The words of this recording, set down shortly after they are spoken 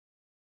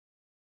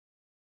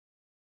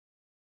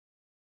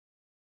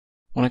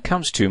When it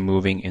comes to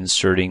moving,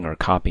 inserting, or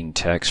copying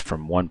text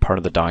from one part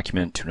of the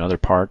document to another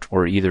part,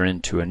 or either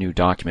into a new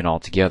document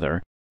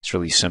altogether, it's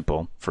really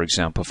simple. For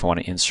example, if I want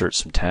to insert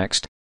some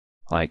text,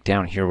 like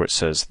down here where it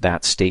says,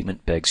 that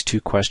statement begs two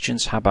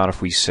questions, how about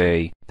if we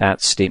say,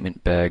 that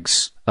statement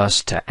begs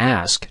us to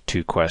ask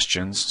two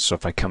questions? So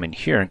if I come in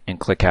here and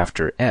click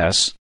after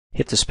S,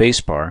 hit the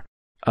space bar,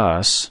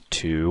 us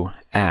to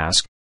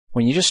ask.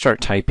 When you just start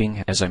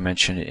typing, as I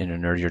mentioned in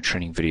an earlier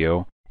training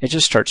video, it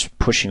just starts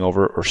pushing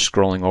over or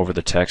scrolling over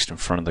the text in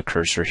front of the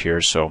cursor here.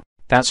 So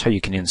that's how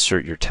you can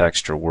insert your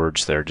text or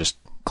words there. Just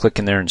click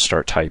in there and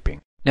start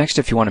typing. Next,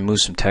 if you want to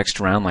move some text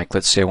around, like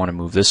let's say I want to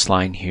move this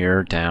line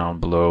here down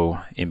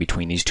below in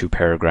between these two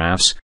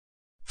paragraphs.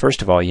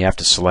 First of all, you have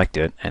to select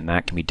it, and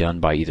that can be done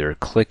by either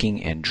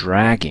clicking and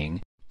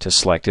dragging to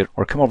select it,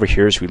 or come over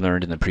here as we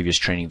learned in the previous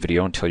training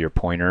video until your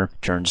pointer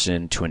turns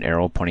into an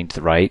arrow pointing to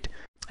the right,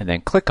 and then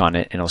click on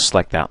it and it'll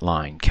select that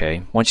line.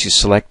 Okay. Once you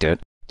select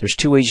it, there's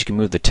two ways you can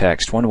move the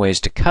text. One way is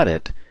to cut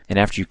it, and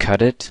after you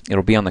cut it,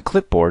 it'll be on the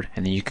clipboard,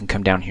 and then you can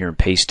come down here and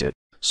paste it.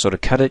 So to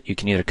cut it, you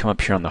can either come up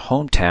here on the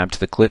Home tab to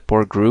the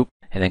clipboard group,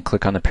 and then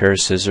click on the pair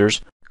of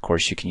scissors. Of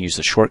course, you can use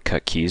the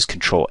shortcut keys,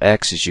 Control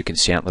X, as you can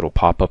see that little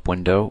pop-up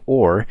window,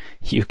 or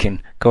you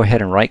can go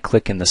ahead and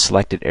right-click in the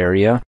selected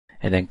area,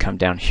 and then come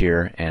down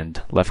here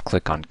and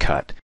left-click on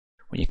Cut.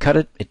 When you cut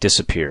it, it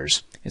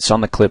disappears. It's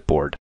on the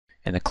clipboard,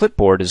 and the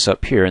clipboard is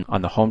up here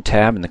on the Home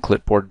tab in the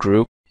clipboard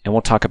group. And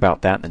we'll talk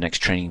about that in the next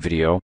training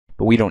video,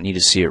 but we don't need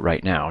to see it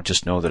right now.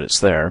 Just know that it's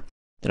there.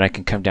 Then I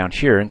can come down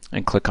here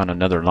and click on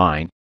another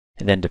line.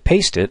 And then to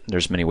paste it,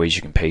 there's many ways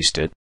you can paste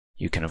it.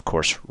 You can, of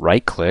course,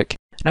 right-click.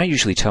 And I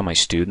usually tell my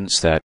students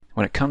that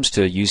when it comes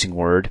to using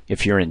Word,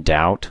 if you're in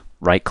doubt,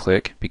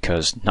 right-click,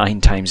 because 9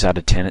 times out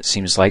of 10 it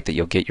seems like that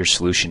you'll get your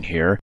solution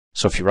here.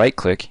 So if you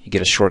right-click, you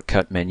get a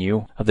shortcut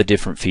menu of the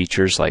different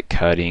features like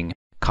cutting,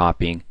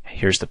 copying.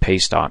 Here's the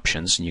paste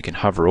options, and you can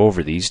hover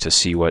over these to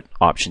see what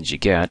options you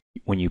get.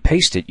 When you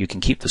paste it, you can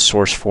keep the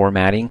source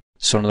formatting.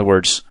 So in other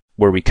words,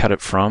 where we cut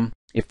it from,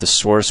 if the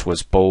source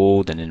was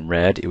bold and in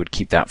red, it would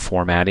keep that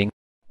formatting.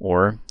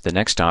 Or the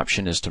next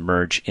option is to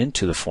merge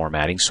into the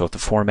formatting. So if the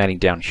formatting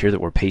down here that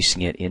we're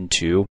pasting it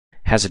into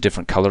has a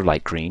different color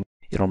like green,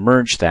 it'll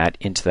merge that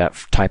into that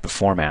type of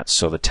format.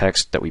 So the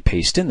text that we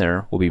paste in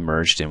there will be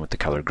merged in with the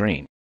color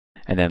green.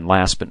 And then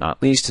last but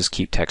not least is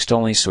keep text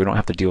only, so we don't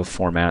have to deal with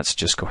formats.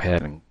 Just go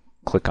ahead and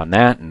click on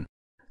that, and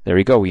there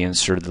we go. We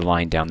inserted the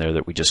line down there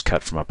that we just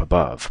cut from up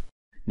above.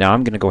 Now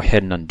I'm going to go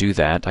ahead and undo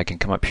that. I can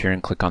come up here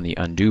and click on the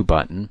undo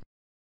button,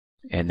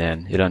 and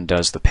then it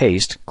undoes the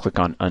paste. Click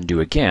on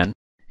undo again,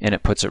 and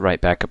it puts it right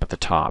back up at the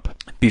top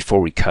before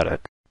we cut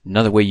it.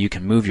 Another way you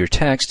can move your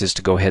text is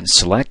to go ahead and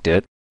select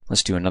it.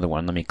 Let's do another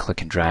one. Let me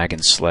click and drag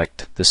and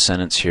select this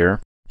sentence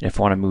here. And if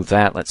I want to move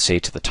that, let's say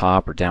to the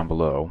top or down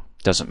below,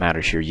 doesn't matter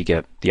here, you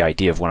get the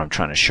idea of what I'm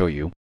trying to show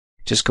you.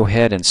 Just go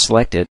ahead and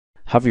select it,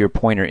 hover your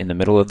pointer in the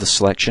middle of the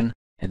selection,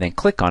 and then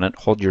click on it,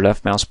 hold your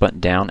left mouse button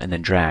down, and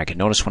then drag. And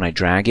notice when I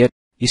drag it,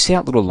 you see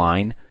that little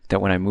line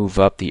that when I move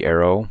up the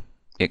arrow,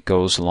 it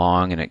goes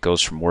along and it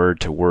goes from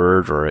word to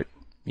word, or it,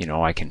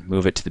 I can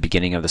move it to the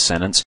beginning of the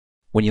sentence.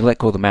 When you let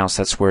go of the mouse,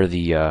 that's where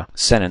the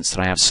sentence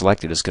that I have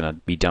selected is going to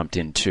be dumped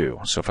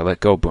into. So if I let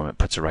go, boom, it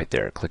puts it right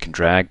there. Click and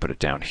drag, put it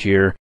down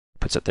here,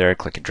 puts it there,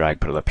 click and drag,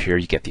 put it up here.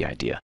 You get the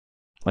idea.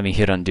 Let me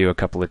hit undo a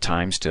couple of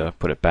times to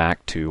put it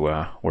back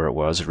to where it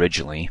was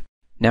originally.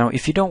 Now,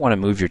 if you don't want to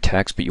move your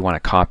text, but you want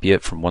to copy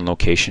it from one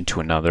location to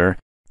another,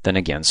 then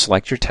again,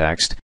 select your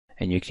text,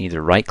 and you can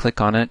either right-click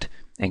on it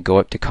and go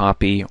up to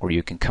copy, or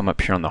you can come up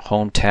here on the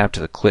Home tab to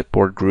the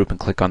clipboard group and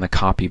click on the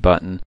copy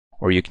button,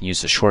 or you can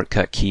use the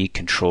shortcut key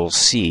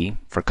Control-C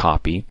for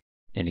copy.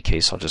 In any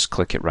case, I'll just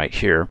click it right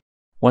here.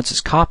 Once it's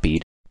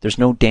copied, there's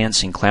no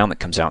dancing clown that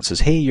comes out and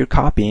says, hey, you're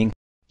copying.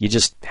 You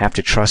just have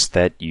to trust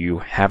that you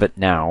have it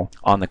now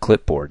on the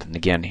clipboard. And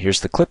again,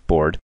 here's the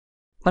clipboard.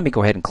 Let me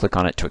go ahead and click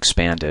on it to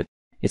expand it.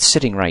 It's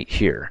sitting right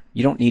here.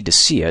 You don't need to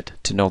see it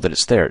to know that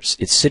it's there.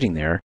 It's sitting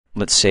there,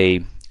 let's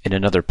say, in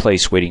another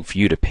place waiting for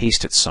you to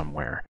paste it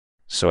somewhere.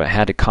 So it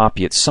had to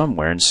copy it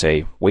somewhere and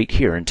say, wait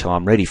here until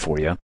I'm ready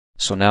for you.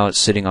 So now it's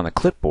sitting on the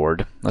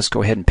clipboard. Let's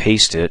go ahead and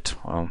paste it.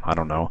 Well, I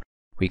don't know.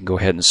 We can go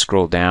ahead and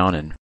scroll down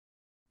and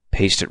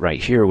paste it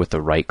right here with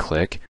the right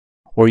click.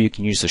 Or you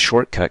can use the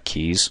shortcut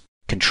keys.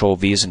 Control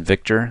V as in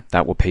Victor,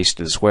 that will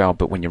paste it as well,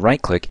 but when you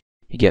right click,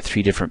 you get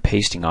 3 different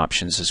pasting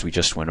options as we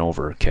just went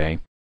over, okay?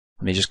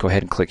 Let me just go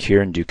ahead and click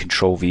here and do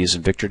Control V as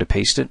in Victor to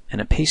paste it,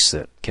 and it pastes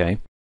it, okay?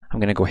 I'm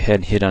going to go ahead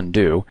and hit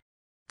undo.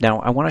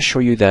 Now I want to show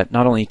you that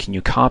not only can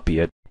you copy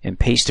it and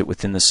paste it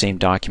within the same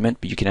document,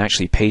 but you can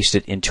actually paste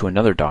it into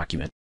another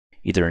document,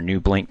 either a new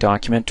blank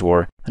document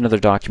or another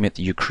document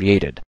that you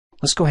created.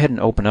 Let's go ahead and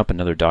open up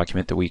another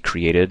document that we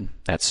created.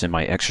 That's in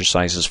my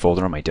exercises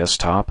folder on my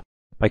desktop.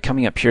 By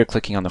coming up here,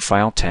 clicking on the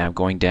File tab,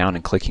 going down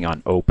and clicking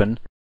on Open.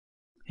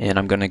 And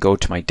I'm going to go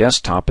to my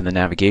desktop in the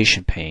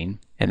navigation pane,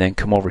 and then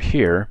come over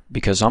here,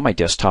 because on my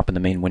desktop in the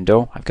main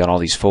window, I've got all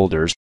these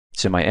folders.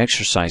 It's in my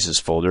exercises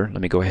folder.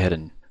 Let me go ahead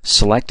and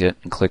select it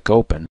and click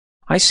Open.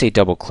 I say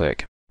double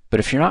click. But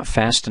if you're not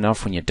fast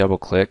enough when you double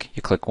click,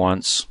 you click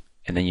once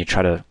and then you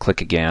try to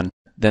click again,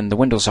 then the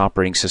Windows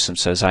operating system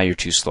says, you're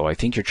too slow. I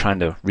think you're trying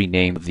to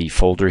rename the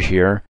folder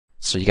here,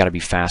 so you got to be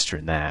faster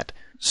than that.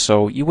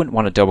 So you wouldn't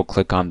want to double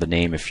click on the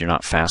name if you're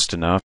not fast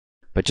enough,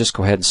 but just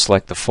go ahead and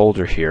select the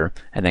folder here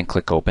and then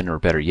click open, or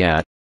better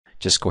yet,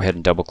 just go ahead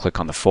and double click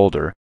on the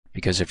folder,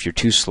 because if you're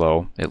too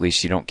slow, at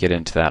least you don't get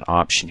into that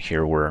option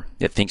here where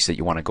it thinks that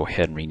you want to go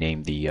ahead and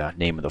rename the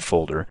name of the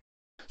folder.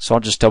 So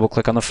I'll just double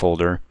click on the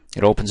folder.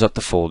 It opens up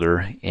the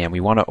folder, and we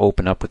want to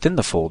open up within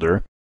the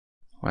folder.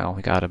 Well,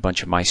 we got a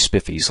bunch of My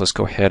Spiffies. Let's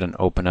go ahead and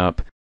open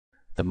up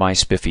the My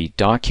Spiffy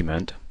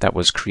document that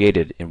was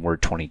created in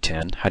Word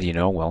 2010. How do you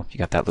know? Well, you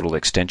got that little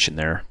extension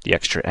there, the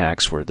extra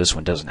X, where this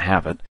one doesn't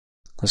have it.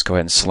 Let's go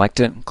ahead and select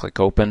it and click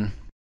open,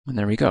 and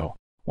there we go.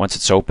 Once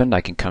it's opened,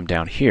 I can come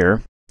down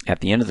here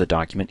at the end of the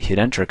document, hit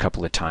enter a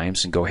couple of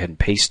times, and go ahead and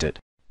paste it.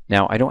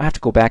 Now, I don't have to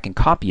go back and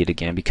copy it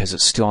again because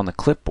it's still on the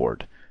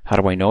clipboard. How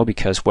do I know?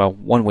 Because, well,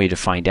 one way to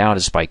find out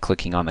is by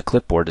clicking on the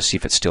clipboard to see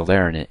if it's still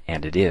there,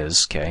 and it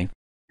is, okay?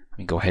 Let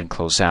me go ahead and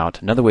close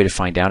out. Another way to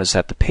find out is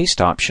that the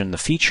paste option, the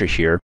feature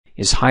here,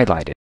 is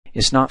highlighted.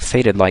 It's not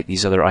faded like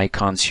these other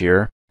icons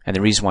here, and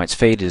the reason why it's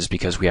faded is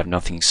because we have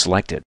nothing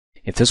selected.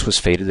 If this was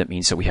faded, that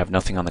means that we have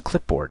nothing on the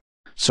clipboard.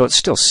 So it's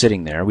still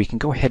sitting there. We can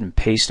go ahead and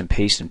paste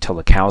until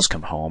the cows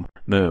come home.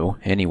 Moo.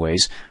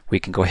 Anyways, we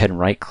can go ahead and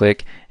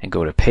right-click and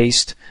go to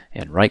paste,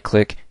 and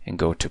right-click and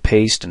go to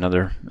paste,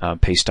 another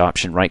paste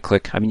option,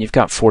 right-click. I mean, you've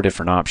got 4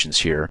 different options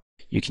here.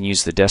 You can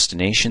use the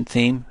destination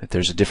theme if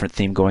there's a different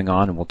theme going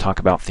on, and we'll talk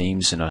about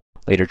themes in a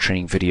later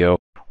training video,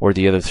 or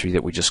the other 3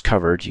 that we just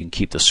covered. You can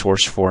keep the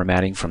source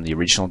formatting from the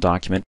original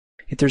document.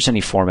 If there's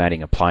any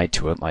formatting applied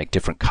to it, like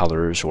different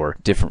colors or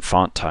different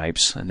font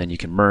types, and then you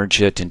can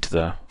merge it into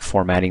the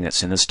formatting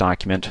that's in this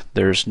document.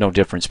 There's no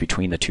difference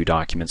between the 2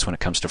 documents when it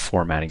comes to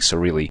formatting, so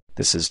really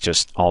this is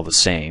just all the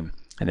same.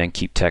 And then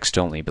keep text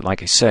only. But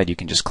like I said, you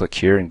can just click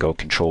here and go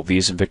Control V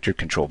as in Victor,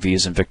 Control V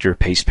as in Victor,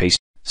 paste, paste.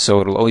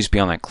 So it'll always be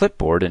on that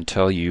clipboard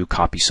until you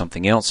copy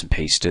something else and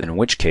paste it, in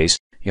which case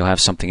you'll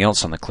have something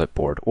else on the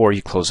clipboard. Or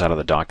you close out of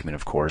the document,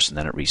 of course, and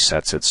then it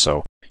resets it,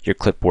 so your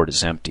clipboard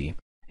is empty.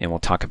 And we'll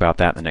talk about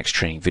that in the next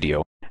training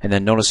video. And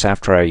then notice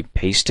after I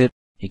paste it,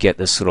 you get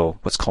this little,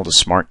 what's called a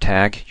smart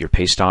tag, your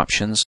paste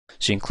options.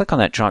 So you can click on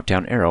that drop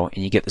down arrow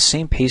and you get the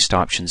same paste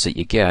options that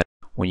you get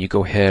when you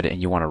go ahead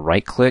and you want to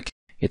right click.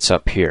 It's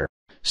up here.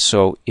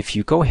 So if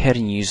you go ahead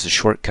and use the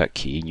shortcut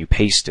key and you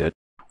paste it,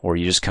 or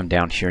you just come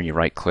down here and you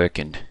right click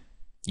and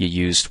you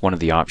used one of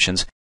the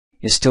options,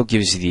 it still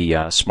gives you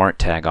the smart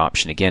tag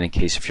option again in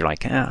case if you're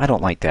like, I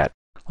don't like that.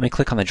 Let me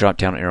click on the drop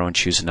down arrow and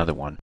choose another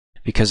one.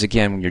 Because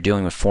again, when you're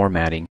dealing with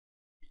formatting,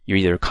 you're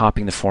either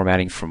copying the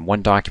formatting from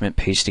one document,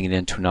 pasting it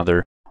into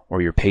another,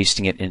 or you're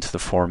pasting it into the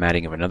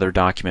formatting of another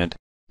document.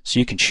 So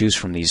you can choose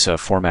from these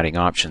formatting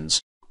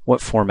options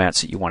what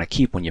formats that you want to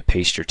keep when you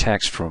paste your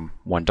text from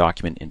one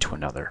document into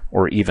another,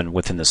 or even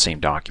within the same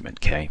document,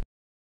 okay?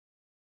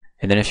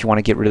 And then if you want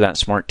to get rid of that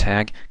smart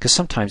tag, because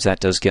sometimes that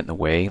does get in the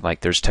way,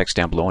 like there's text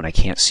down below and I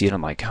can't see it,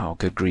 I'm like, oh,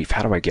 good grief,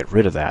 how do I get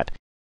rid of that?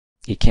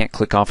 You can't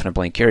click off in a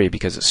blank area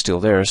because it's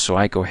still there, so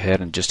I go ahead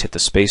and just hit the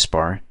space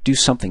bar, do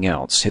something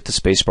else. Hit the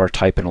space bar,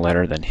 type in a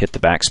letter, then hit the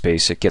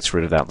backspace. It gets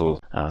rid of that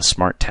little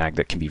smart tag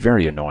that can be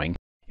very annoying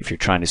if you're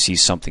trying to see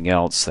something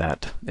else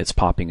that it's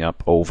popping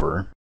up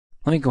over.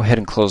 Let me go ahead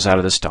and close out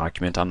of this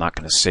document. I'm not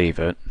going to save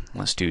it.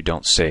 Let's do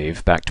don't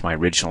save. Back to my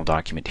original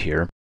document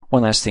here.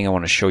 One last thing I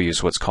want to show you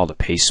is what's called a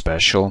paste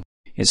special.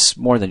 It's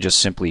more than just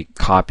simply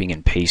copying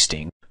and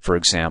pasting. For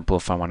example,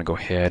 if I want to go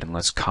ahead and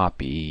let's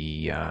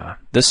copy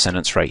this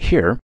sentence right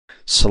here,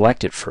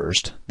 select it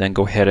first, then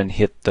go ahead and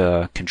hit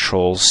the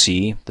Control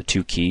C, the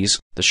 2 keys,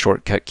 the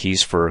shortcut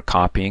keys for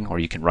copying, or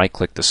you can right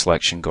click the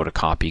selection, go to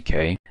copy,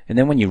 okay? And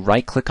then when you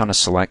right click on a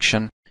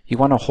selection, you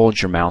want to hold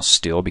your mouse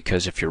still,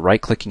 because if you're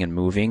right clicking and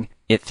moving,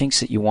 it thinks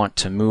that you want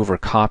to move or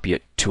copy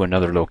it to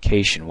another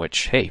location,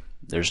 which, hey,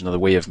 there's another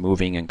way of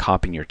moving and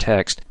copying your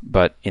text,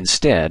 but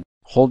instead,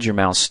 hold your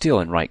mouse still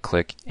and right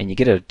click and you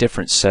get a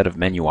different set of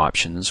menu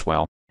options,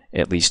 well,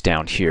 at least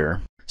down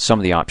here. Some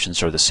of the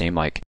options are the same,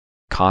 like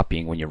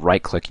copying when you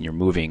right click and you're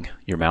moving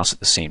your mouse at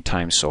the same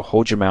time. So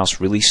hold your mouse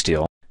really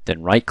still,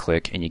 then right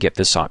click and you get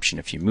this option.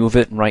 If you move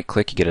it and right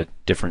click, you get a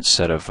different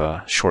set of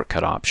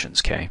shortcut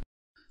options, okay?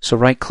 So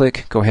right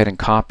click, go ahead and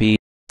copy,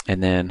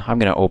 and then I'm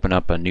going to open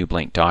up a new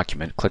blank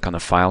document. Click on the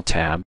File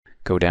tab,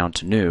 go down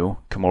to New,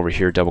 come over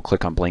here, double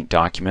click on Blank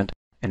Document,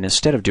 and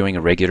instead of doing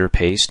a regular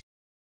paste,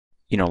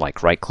 you know,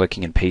 like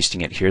right-clicking and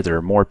pasting it here, there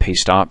are more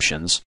paste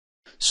options.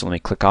 So let me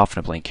click off in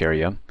a blank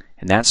area,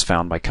 and that's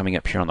found by coming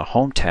up here on the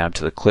Home tab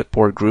to the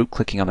Clipboard group,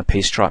 clicking on the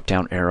Paste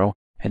drop-down arrow,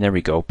 and there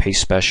we go,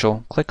 Paste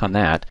Special. Click on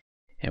that,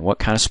 and what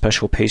kind of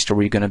special paste are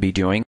we going to be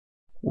doing?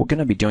 We're going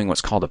to be doing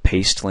what's called a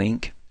paste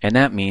link, and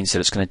that means that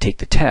it's going to take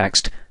the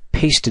text,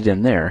 paste it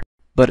in there,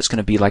 but it's going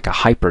to be like a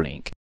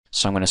hyperlink.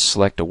 So I'm going to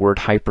select a word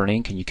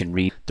hyperlink, and you can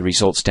read the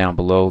results down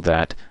below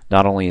that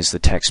not only is the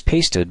text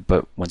pasted,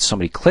 but when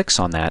somebody clicks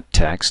on that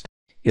text,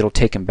 it'll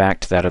take them back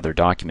to that other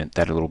document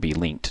that it'll be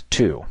linked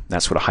to.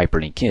 That's what a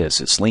hyperlink is.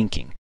 It's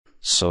linking.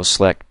 So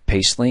select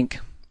paste link,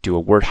 do a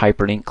word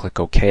hyperlink, click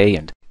OK,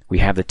 and we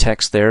have the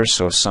text there.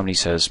 So if somebody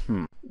says,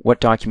 what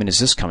document is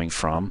this coming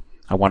from?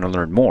 I want to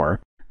learn more.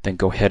 Then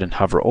go ahead and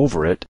hover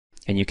over it,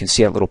 and you can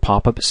see that little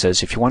pop-up. It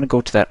says if you want to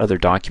go to that other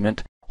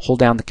document, hold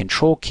down the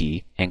Control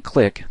key and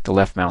click the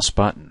left mouse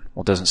button.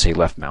 Well, it doesn't say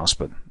left mouse,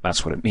 but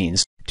that's what it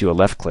means. Do a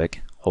left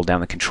click, hold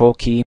down the Control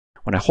key.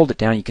 When I hold it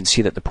down, you can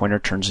see that the pointer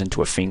turns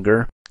into a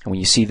finger. And when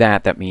you see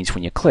that, that means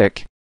when you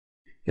click,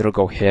 it'll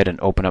go ahead and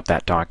open up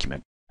that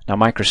document. Now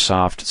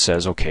Microsoft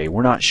says, okay,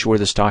 we're not sure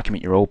this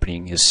document you're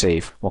opening is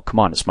safe. Well, come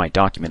on, it's my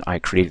document. I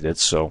created it,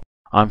 so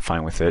I'm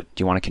fine with it.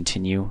 Do you want to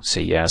continue?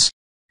 Say yes.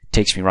 It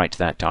takes me right to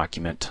that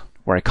document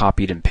where I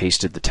copied and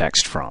pasted the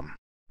text from.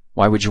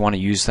 Why would you want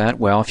to use that?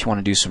 Well, if you want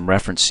to do some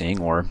referencing,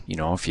 or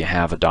if you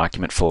have a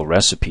document full of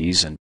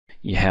recipes and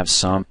you have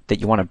some that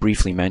you want to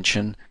briefly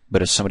mention,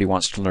 but if somebody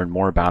wants to learn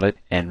more about it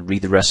and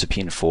read the recipe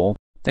in full,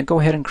 then go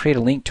ahead and create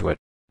a link to it.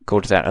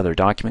 Go to that other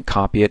document,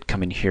 copy it,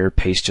 come in here,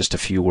 paste just a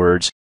few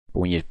words.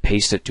 But when you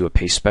paste it, do a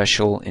paste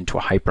special into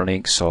a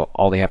hyperlink. So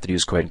all they have to do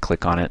is go ahead and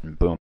click on it, and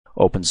boom,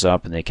 opens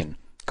up, and they can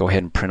go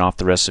ahead and print off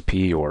the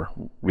recipe or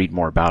read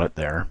more about it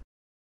there.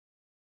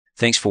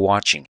 Thanks for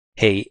watching.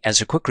 Hey, as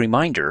a quick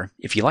reminder,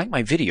 if you like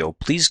my video,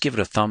 please give it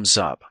a thumbs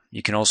up.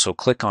 You can also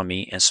click on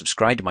me and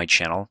subscribe to my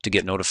channel to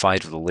get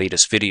notified of the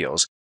latest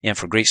videos. And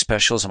for great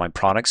specials on my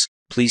products,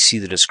 please see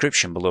the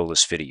description below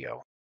this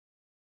video.